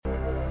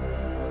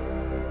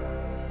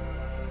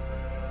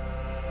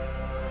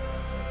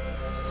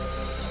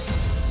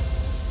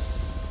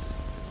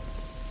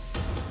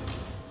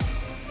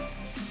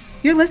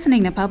You're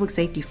listening to Public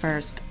Safety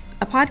First,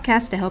 a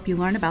podcast to help you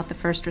learn about the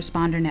First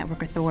Responder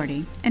Network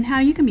Authority and how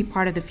you can be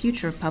part of the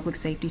future of public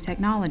safety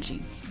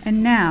technology.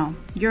 And now,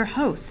 your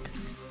host.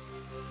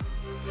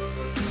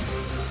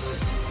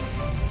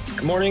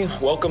 Good morning.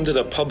 Welcome to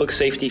the Public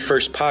Safety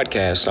First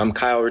podcast. I'm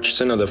Kyle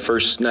Richardson of the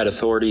FirstNet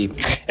Authority.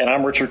 And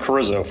I'm Richard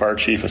Carrizo, Fire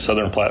Chief of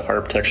Southern Platte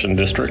Fire Protection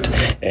District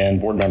and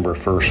Board Member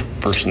for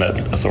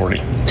FirstNet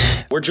Authority.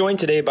 We're joined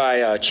today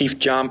by Chief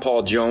John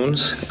Paul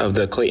Jones of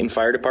the Clayton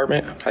Fire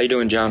Department. How you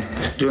doing, John?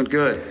 Doing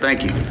good.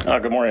 Thank you.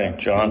 Good morning,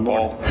 John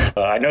Paul.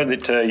 I know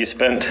that you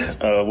spent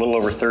a little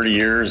over 30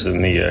 years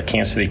in the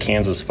Kansas City,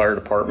 Kansas Fire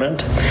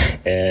Department,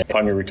 and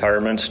upon your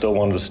retirement, still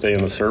wanted to stay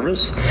in the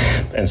service.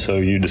 And so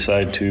you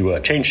decided to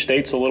change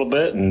states a little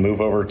bit and move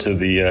over to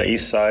the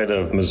east side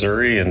of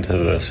Missouri and to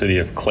the city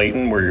of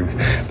Clayton, where you've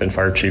been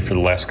fire chief for the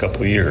last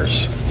couple of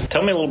years.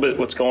 Tell me a little bit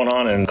what's going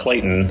on in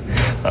Clayton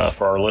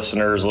for our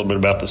listeners, a little bit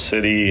about the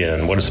city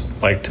and what it's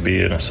like to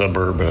be in a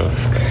suburb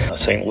of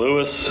St.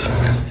 Louis,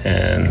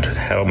 and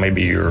how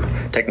maybe your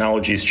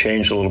technology's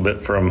changed a little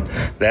bit from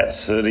that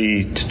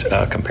city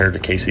compared to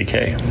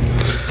KCK.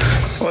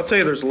 Well, I'll tell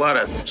you, there's a lot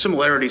of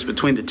similarities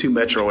between the two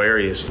metro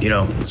areas. You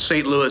know,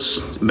 St.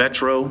 Louis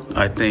metro,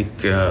 I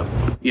think,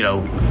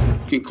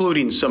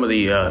 including some of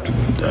the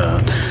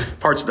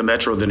parts of the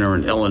metro that are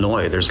in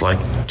Illinois, there's like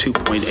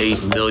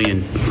 2.8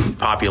 million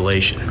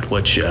population,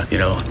 which,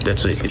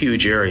 that's a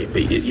huge area.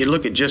 But you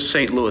look at just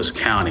St. Louis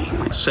County,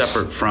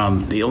 separate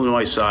from the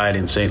Illinois side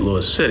in St.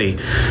 Louis City,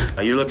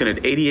 you're looking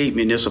at 88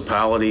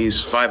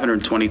 municipalities,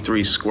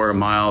 523 square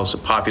miles, a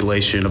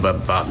population of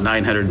about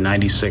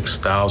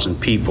 996,000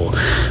 people.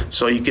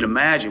 So you can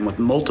imagine with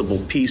multiple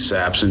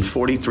PSAPs and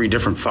 43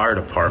 different fire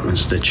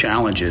departments, the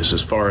challenges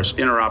as far as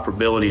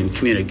interoperability and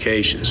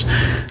communications,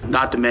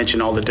 not to mention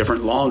all the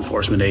different law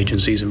enforcement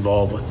agencies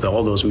involved with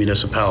all those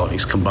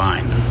municipalities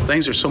combined.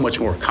 Things are so much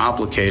more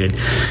complicated,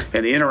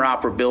 and the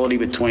interoperability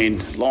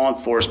between law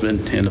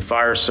enforcement and the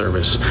fire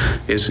service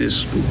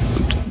is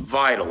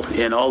vital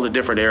in all the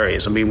different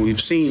areas. I mean, we've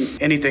seen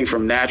anything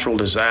from natural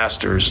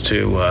disasters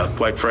to,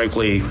 quite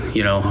frankly,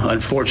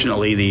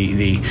 unfortunately,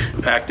 the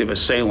active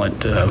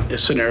assailant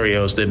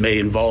scenarios that may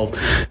involve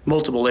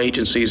multiple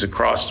agencies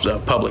across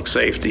public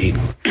safety,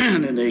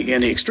 and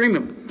the extreme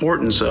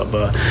importance of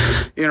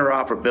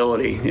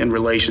interoperability in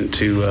relation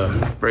to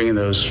bringing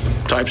those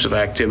types of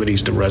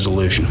activities to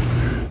resolution.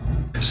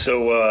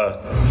 So,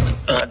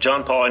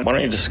 John Paul, why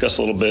don't you discuss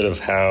a little bit of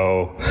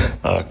how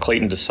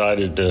Clayton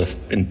decided to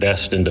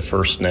invest into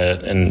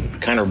FirstNet and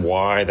kind of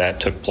why that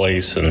took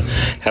place and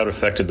how it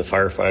affected the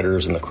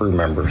firefighters and the crew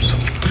members?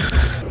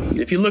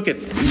 If you look at,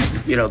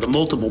 the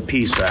multiple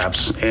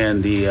PSAPs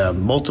and the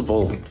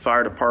multiple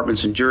fire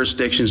departments and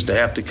jurisdictions that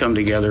have to come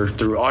together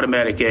through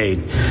automatic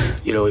aid,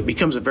 it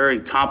becomes a very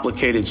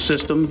complicated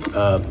system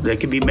that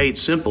can be made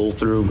simple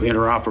through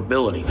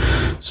interoperability.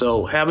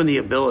 So having the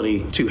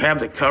ability to have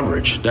the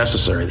coverage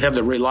necessary, to have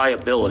the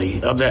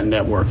reliability of that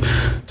network,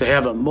 to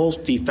have a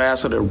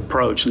multifaceted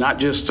approach, not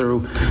just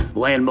through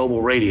land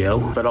mobile radio,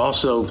 but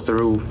also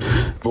through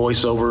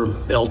voice over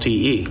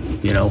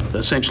LTE,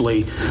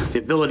 essentially the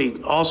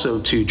ability also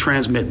to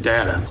transmit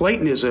data.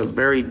 Clayton is a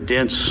very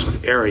dense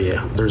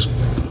area. There's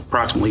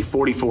approximately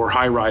 44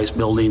 high-rise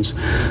buildings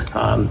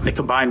that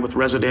combine with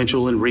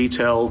residential and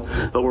retail,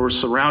 but we're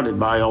surrounded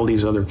by all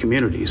these other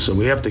communities. So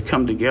we have to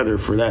come together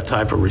for that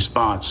type of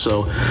response.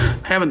 So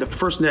having the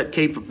FirstNet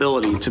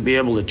capability to be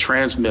able to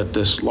transmit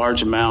this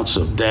large amounts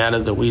of data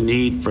that we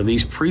need for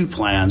these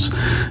pre-plans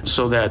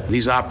so that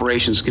these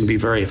operations can be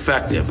very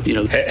effective.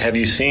 Have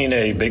you seen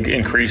a big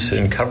increase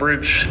in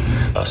coverage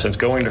since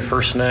going to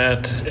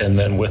FirstNet? And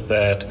then with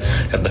that,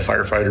 have the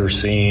firefighters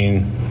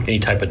seen any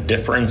type of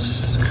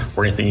difference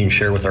or anything you can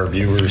share with our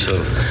viewers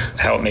of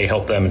how it may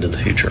help them into the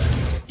future?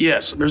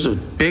 Yes, there's a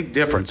big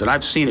difference, and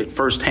I've seen it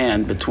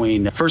firsthand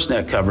between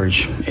FirstNet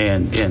coverage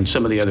and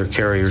some of the other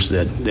carriers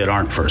that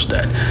aren't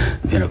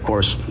FirstNet. And of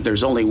course,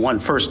 there's only one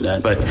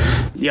FirstNet, but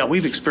yeah,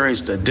 we've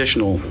experienced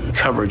additional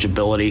coverage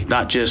ability,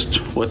 not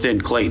just within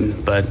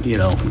Clayton, but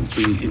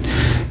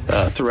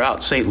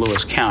throughout St.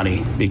 Louis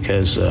County,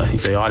 because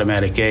the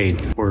automatic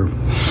aid, we're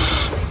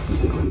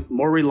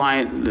more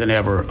reliant than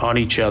ever on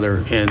each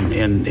other,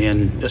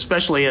 and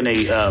especially in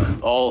a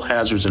all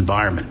hazards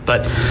environment.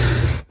 But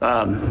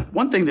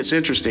one thing that's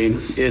interesting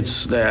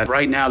is that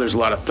right now there's a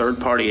lot of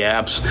third-party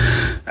apps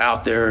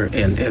out there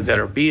and that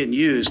are being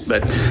used,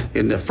 but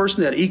in the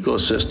FirstNet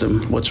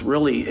ecosystem, what's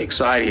really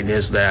exciting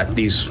is that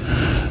these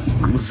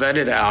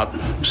vetted out,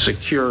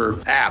 secure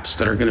apps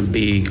that are going to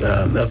be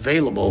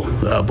available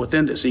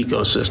within this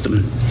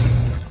ecosystem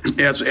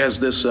as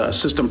this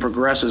system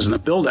progresses and the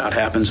build out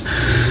happens,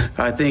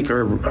 I think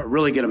are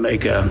really going to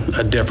make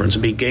a difference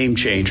and be game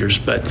changers.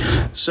 But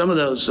some of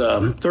those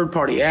third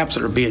party apps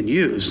that are being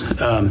used,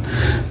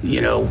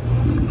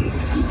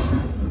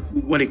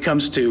 when it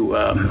comes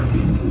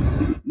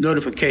to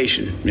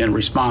notification and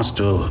response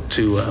to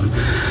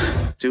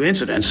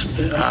incidents,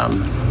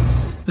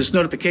 this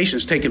notification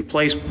is taking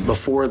place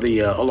before the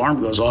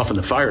alarm goes off in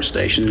the fire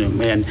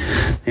station, and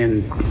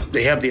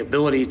they have the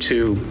ability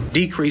to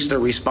decrease their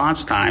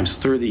response times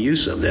through the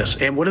use of this.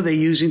 And what are they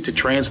using to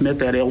transmit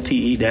that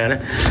LTE data?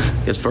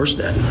 It's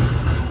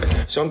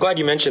FirstNet. So I'm glad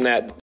you mentioned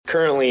that.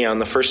 Currently on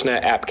the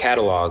FirstNet app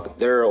catalog,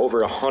 there are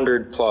over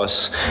 100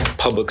 plus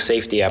public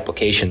safety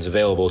applications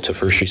available to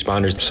first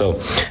responders.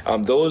 So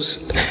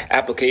those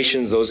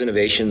applications, those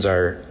innovations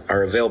are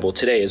available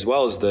today, as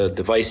well as the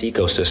device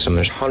ecosystem.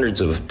 There's hundreds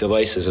of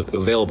devices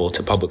available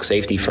to public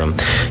safety, from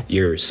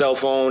your cell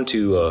phone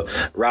to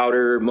a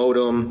router,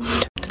 modem.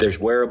 There's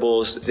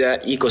wearables.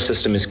 That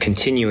ecosystem is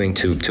continuing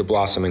to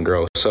blossom and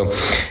grow. So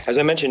as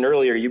I mentioned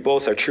earlier, you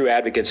both are true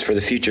advocates for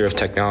the future of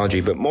technology,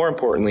 but more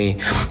importantly,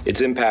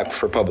 its impact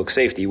for public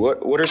safety.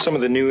 What are some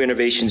of the new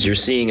innovations you're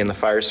seeing in the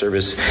fire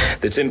service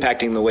that's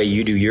impacting the way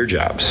you do your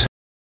jobs?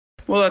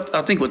 Well,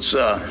 I think what's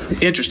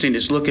interesting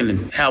is looking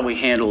at how we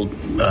handled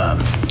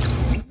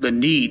the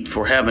need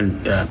for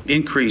having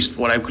increased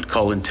what I would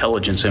call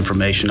intelligence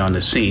information on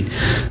the scene.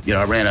 You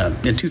know,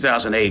 in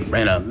 2008,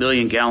 ran 1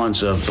 million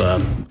gallons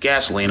of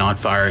gasoline on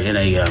fire in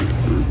a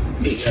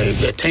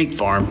tank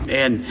farm.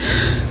 And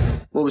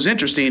what was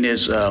interesting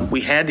is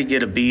we had to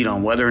get a bead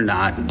on whether or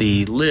not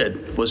the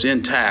lid was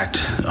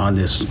intact on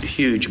this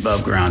huge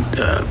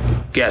above-ground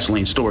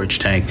gasoline storage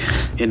tank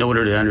in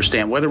order to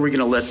understand whether we're going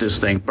to let this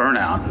thing burn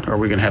out or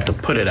we're going to have to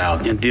put it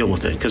out and deal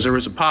with it. Because there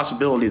was a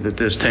possibility that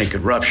this tank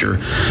could rupture.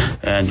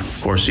 And,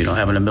 of course,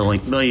 having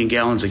 1 million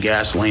gallons of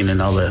gasoline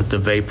and all the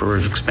vapor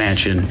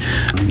expansion,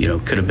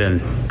 could have been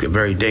a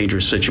very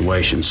dangerous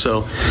situation.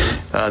 So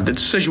the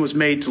decision was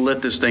made to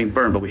let this thing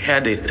burn, but we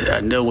had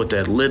to know what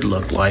that lid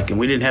looked like. And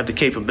we didn't have the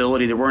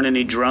capability. There weren't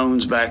any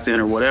drones back then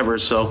or whatever.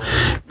 So,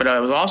 but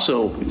I was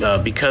also,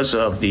 because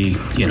of the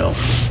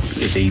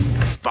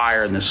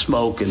fire and the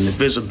smoke and the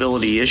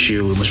visibility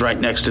issue, it was right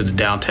next to the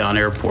downtown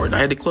airport. And I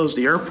had to close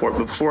the airport,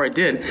 but before I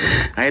did,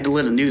 I had to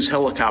let a news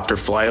helicopter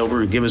fly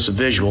over and give us a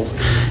visual.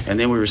 And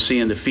then we were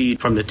seeing the feed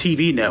from the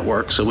TV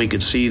network so we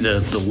could see the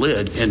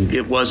lid, and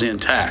it was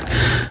intact.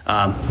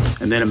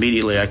 And then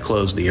immediately I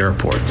closed the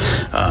airport.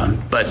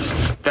 But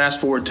fast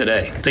forward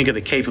today, think of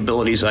the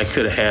capabilities I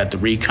could have had to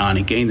recon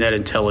and gain that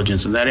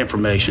intelligence and that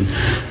information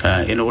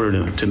in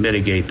order to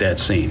mitigate that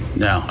scene.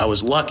 Now, I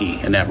was lucky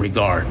in that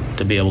regard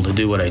to be able to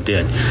do what I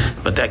did,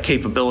 but that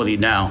capability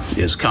now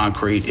is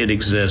concrete, it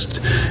exists,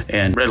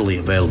 and readily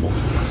available.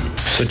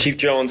 So Chief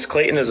Jones,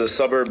 Clayton is a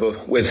suburb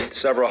with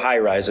several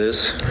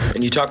high-rises,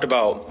 and you talked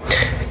about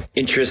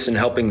interest in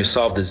helping to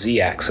solve the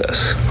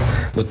Z-axis,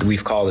 what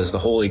we've called as the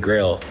holy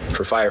grail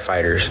for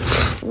firefighters.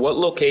 What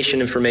location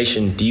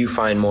information do you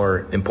find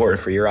more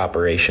important for your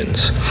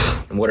operations?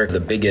 And what are the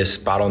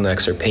biggest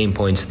bottlenecks or pain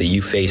points that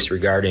you face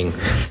regarding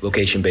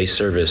location-based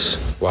service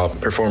while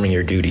performing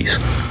your duties?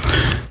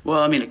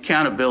 Well,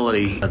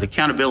 accountability, the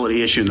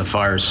accountability issue in the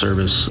fire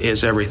service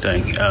is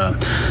everything.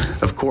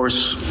 Of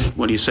course,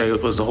 when you say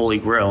it was the Holy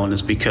Grail, and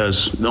it's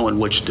because knowing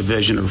which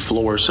division or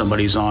floor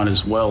somebody's on,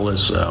 as well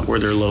as where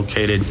they're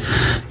located,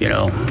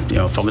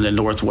 if I'm in the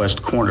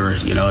northwest corner,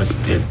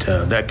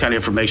 that kind of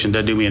information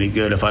doesn't do me any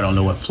good if I don't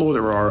know what floor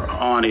there are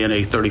on in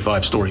a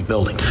 35-story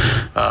building.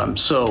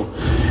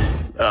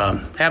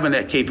 Having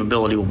that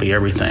capability will be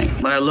everything.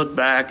 When I look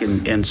back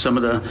and some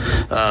of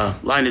the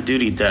line of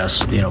duty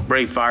deaths,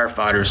 brave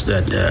firefighters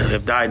that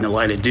have died in the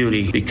line of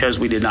duty because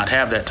we did not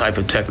have that type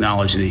of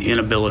technology, the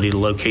inability to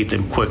locate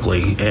them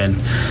quickly and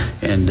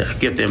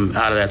get them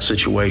out of that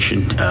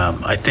situation.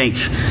 I think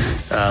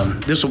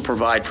this will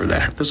provide for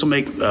that. This will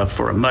make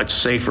for a much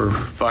safer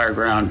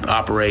fireground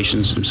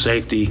operations and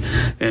safety,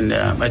 and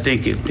I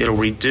think it'll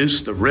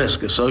reduce the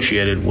risk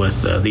associated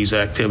with these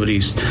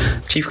activities.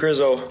 Chief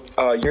Grizzo,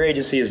 your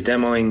agency is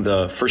demoing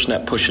the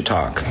FirstNet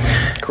Push-to-Talk.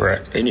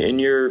 Correct. In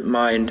your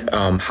mind,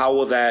 how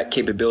will that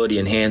capability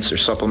enhance or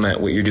supplement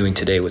what you're doing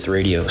today with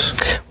radios?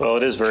 Well,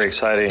 it is very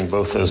exciting,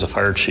 both as a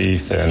fire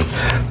chief and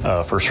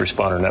First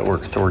Responder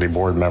Network Authority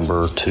board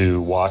member,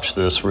 to watch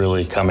this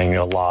really coming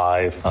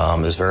alive.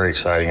 Is very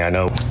exciting. I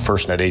know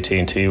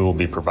FirstNet AT&T will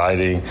be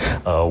providing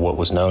what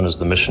was known as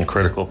the Mission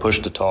Critical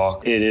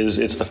Push-to-Talk.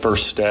 It's the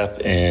first step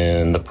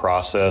in the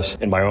process.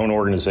 In my own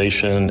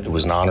organization, it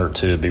was an honor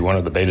to be one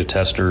of the beta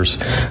testers.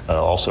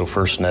 Also,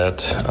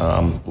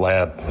 FirstNet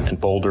lab in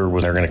Boulder,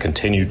 where they're going to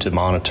continue to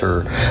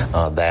monitor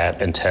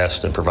that and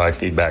test and provide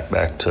feedback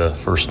back to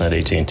FirstNet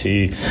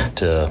AT&T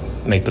to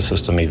make the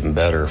system even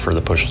better for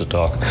the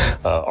push-to-talk.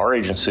 Our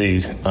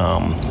agency,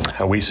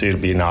 how we see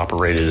it being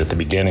operated at the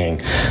beginning,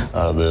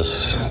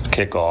 this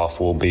kickoff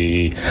will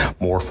be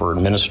more for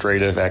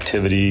administrative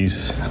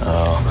activities.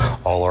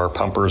 All our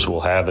pumpers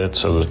will have it,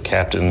 so the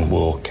captain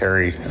will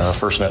carry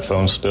FirstNet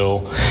phone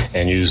still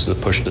and use the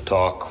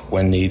push-to-talk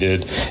when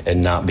needed.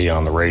 and not be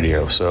on the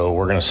radio. So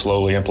we're going to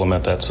slowly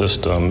implement that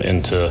system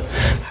into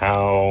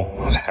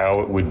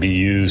how it would be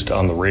used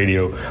on the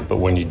radio, but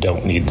when you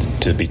don't need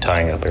to be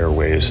tying up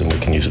airwaves, and we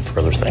can use it for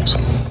other things.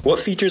 What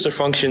features or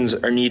functions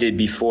are needed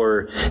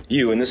before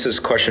you, and this is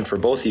a question for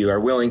both of you, are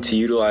willing to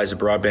utilize a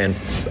broadband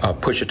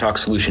push-to-talk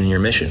solution in your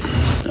mission?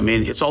 I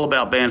mean, it's all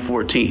about Band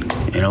 14.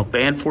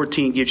 Band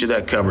 14 gives you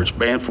that coverage.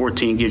 Band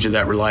 14 gives you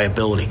that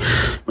reliability.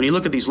 When you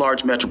look at these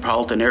large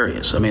metropolitan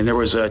areas, I mean, there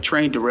was a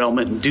train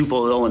derailment in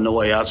Duple,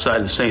 Illinois, outside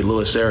the St.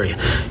 Louis area.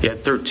 You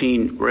had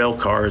 13 rail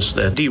cars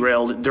that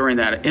derailed during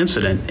that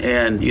incident,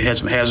 and you had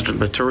some hazardous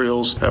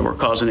materials that were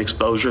causing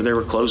exposure. They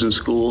were closing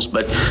schools,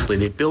 but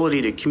the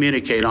ability to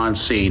communicate on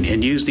scene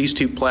and use these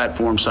two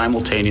platforms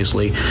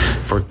simultaneously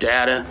for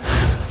data,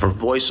 for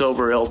voice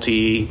over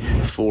LTE,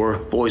 for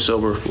voice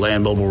over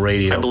land mobile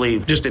radio, I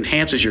believe just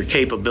enhances your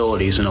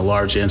capabilities in a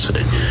large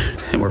incident.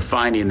 And we're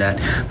finding that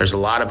there's a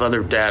lot of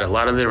other data, a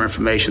lot of other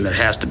information that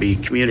has to be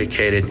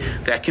communicated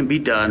that can be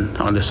done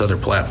on this other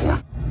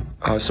platform.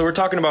 So we're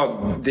talking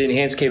about the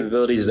enhanced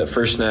capabilities that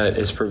FirstNet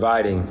is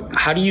providing.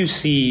 How do you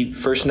see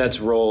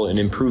FirstNet's role in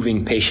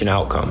improving patient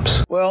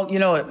outcomes? Well,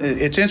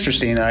 it's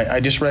interesting.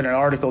 I just read an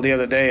article the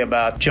other day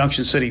about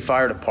Junction City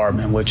Fire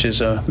Department, which is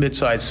a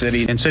mid-sized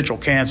city in central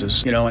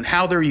Kansas, and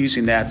how they're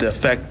using that to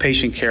affect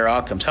patient care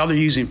outcomes, how they're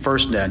using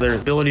FirstNet, their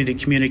ability to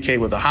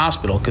communicate with the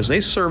hospital, because they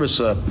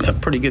service a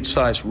pretty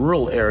good-sized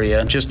rural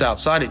area just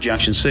outside of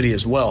Junction City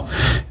as well.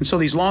 And so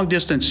these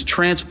long-distance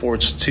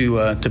transports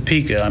to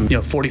Topeka,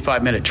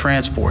 45-minute transports,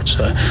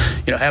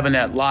 having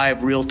that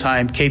live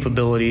real-time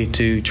capability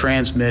to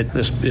transmit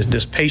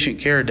this patient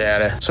care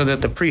data so that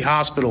the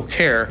pre-hospital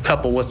care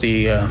coupled with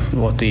the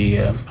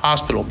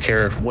hospital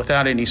care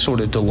without any sort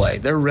of delay.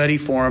 They're ready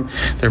for them.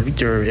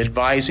 They're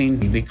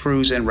advising the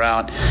crews en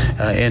route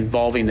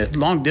involving the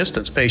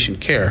long-distance patient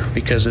care,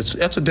 because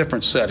that's a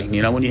different setting.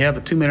 When you have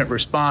a 2-minute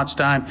response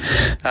time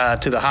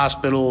to the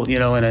hospital,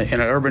 in an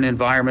urban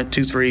environment,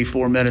 2, 3,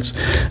 4 minutes,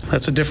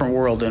 that's a different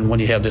world than when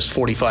you have this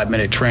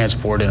 45-minute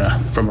transport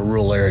from a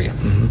rural area.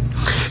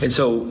 Mm-hmm. And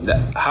so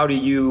how do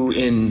you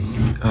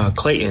in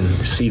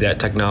Clayton see that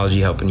technology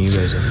helping you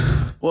guys?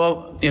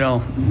 Well,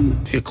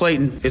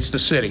 Clayton, it's the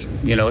city.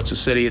 It's a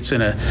city. It's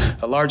in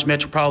a large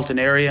metropolitan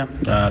area,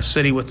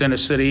 city within a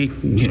city,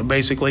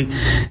 basically.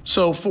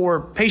 So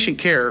for patient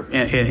care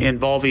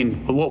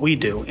involving what we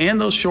do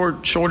and those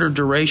shorter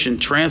duration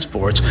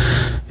transports,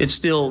 it's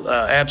still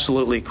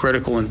absolutely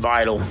critical and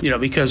vital,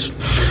 because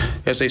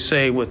as they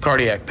say with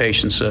cardiac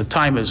patients,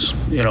 time is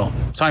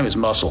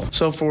muscle.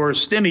 So for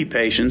STEMI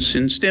patients,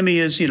 and STEMI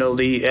is,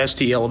 the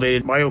ST,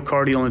 elevated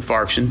myocardial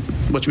infarction,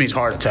 which means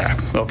heart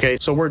attack. Okay.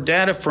 So where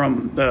data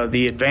from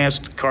the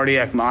advanced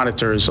cardiac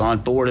monitors on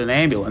board an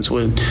ambulance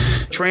would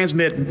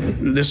transmit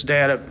this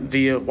data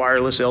via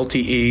wireless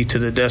LTE to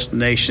the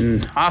destination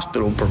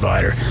hospital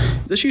provider.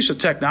 This use of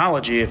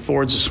technology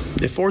affords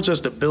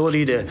us the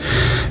ability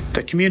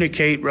to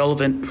communicate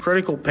relevant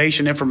critical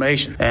patient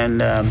information. And,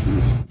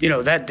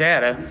 that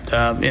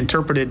data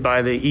interpreted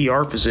by the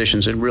ER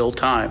physicians in real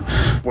time,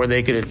 where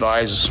they could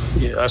advise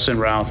us en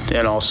route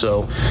and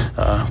also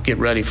get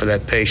ready for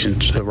that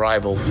patient's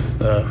arrival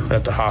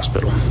at the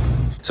hospital.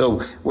 So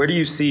where do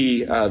you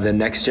see the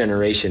next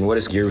generation? What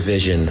is your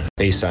vision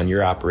based on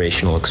your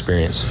operational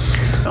experience?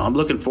 I'm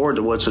looking forward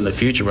to what's in the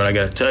future, but I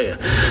got to tell you,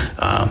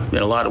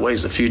 in a lot of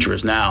ways, the future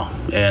is now.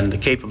 And the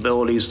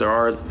capabilities, there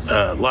are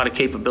a lot of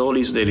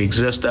capabilities that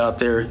exist out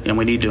there, and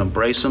we need to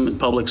embrace them in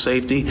public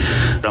safety.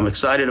 But I'm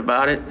excited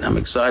about it. I'm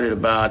excited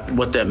about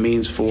what that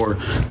means for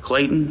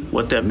Clayton,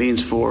 what that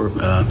means for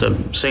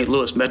the St.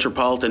 Louis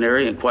metropolitan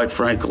area, and quite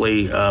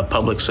frankly,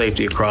 public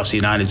safety across the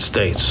United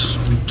States.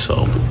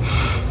 So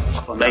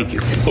thank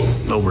you for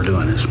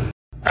overdoing this.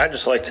 I'd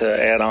just like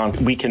to add on,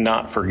 we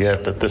cannot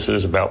forget that this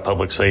is about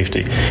public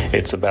safety.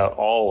 It's about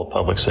all of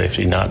public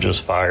safety, not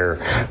just fire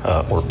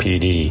or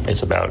PD.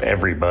 It's about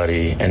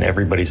everybody and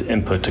everybody's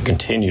input to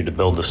continue to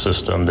build the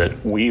system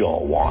that we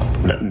all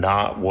want,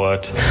 not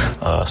what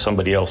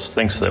somebody else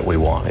thinks that we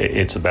want.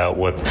 It's about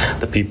what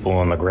the people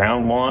on the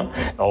ground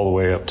want, all the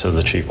way up to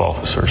the chief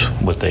officers,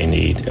 what they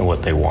need and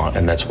what they want.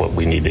 And that's what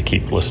we need to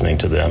keep listening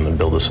to them and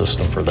build a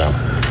system for them.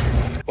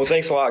 Well,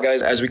 thanks a lot,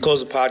 guys. As we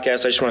close the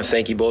podcast, I just want to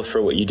thank you both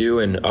for what you do,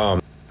 and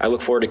I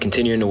look forward to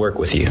continuing to work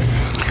with you.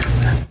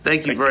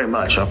 Thank you very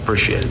much. I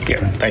appreciate it.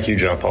 Yeah. Thank you,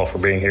 John Paul, for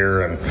being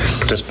here and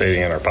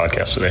participating in our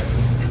podcast today.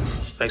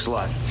 Thanks a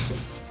lot.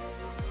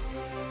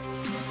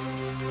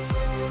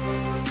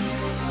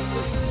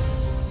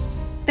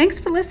 Thanks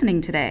for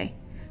listening today.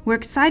 We're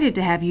excited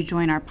to have you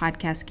join our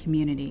podcast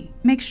community.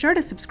 Make sure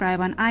to subscribe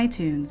on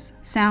iTunes,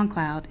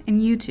 SoundCloud, and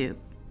YouTube.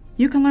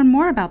 You can learn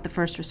more about the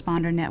First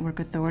Responder Network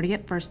Authority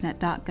at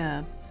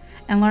firstnet.gov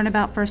and learn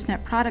about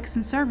FirstNet products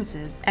and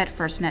services at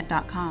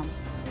firstnet.com.